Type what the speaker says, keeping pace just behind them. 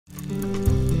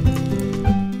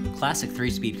Classic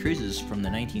 3-speed cruisers from the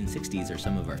 1960s are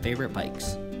some of our favorite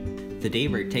bikes. The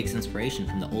Daybird takes inspiration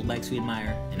from the old bikes we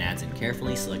admire and adds in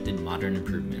carefully selected modern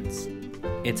improvements.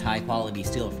 Its high-quality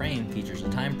steel frame features a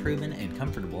time-proven and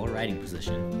comfortable riding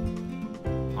position.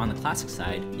 On the classic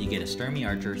side, you get a Sturmey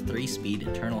Archer 3-speed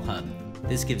internal hub.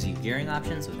 This gives you gearing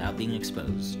options without being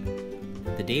exposed.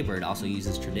 The Daybird also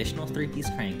uses traditional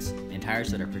 3-piece cranks and tires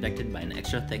that are protected by an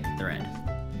extra thick thread.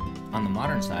 On the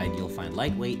modern side, you'll find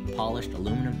lightweight, polished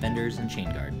aluminum fenders and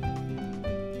chain guard.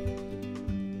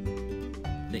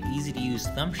 The easy-to-use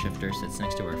thumb shifter sits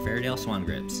next to our Fairdale swan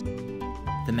grips.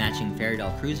 The matching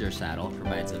Fairdale cruiser saddle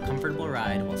provides a comfortable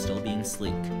ride while still being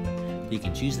sleek. You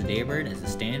can choose the Daybird as a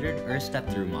standard or a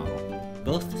step-thru model.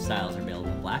 Both styles are available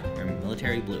in black or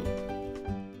military blue.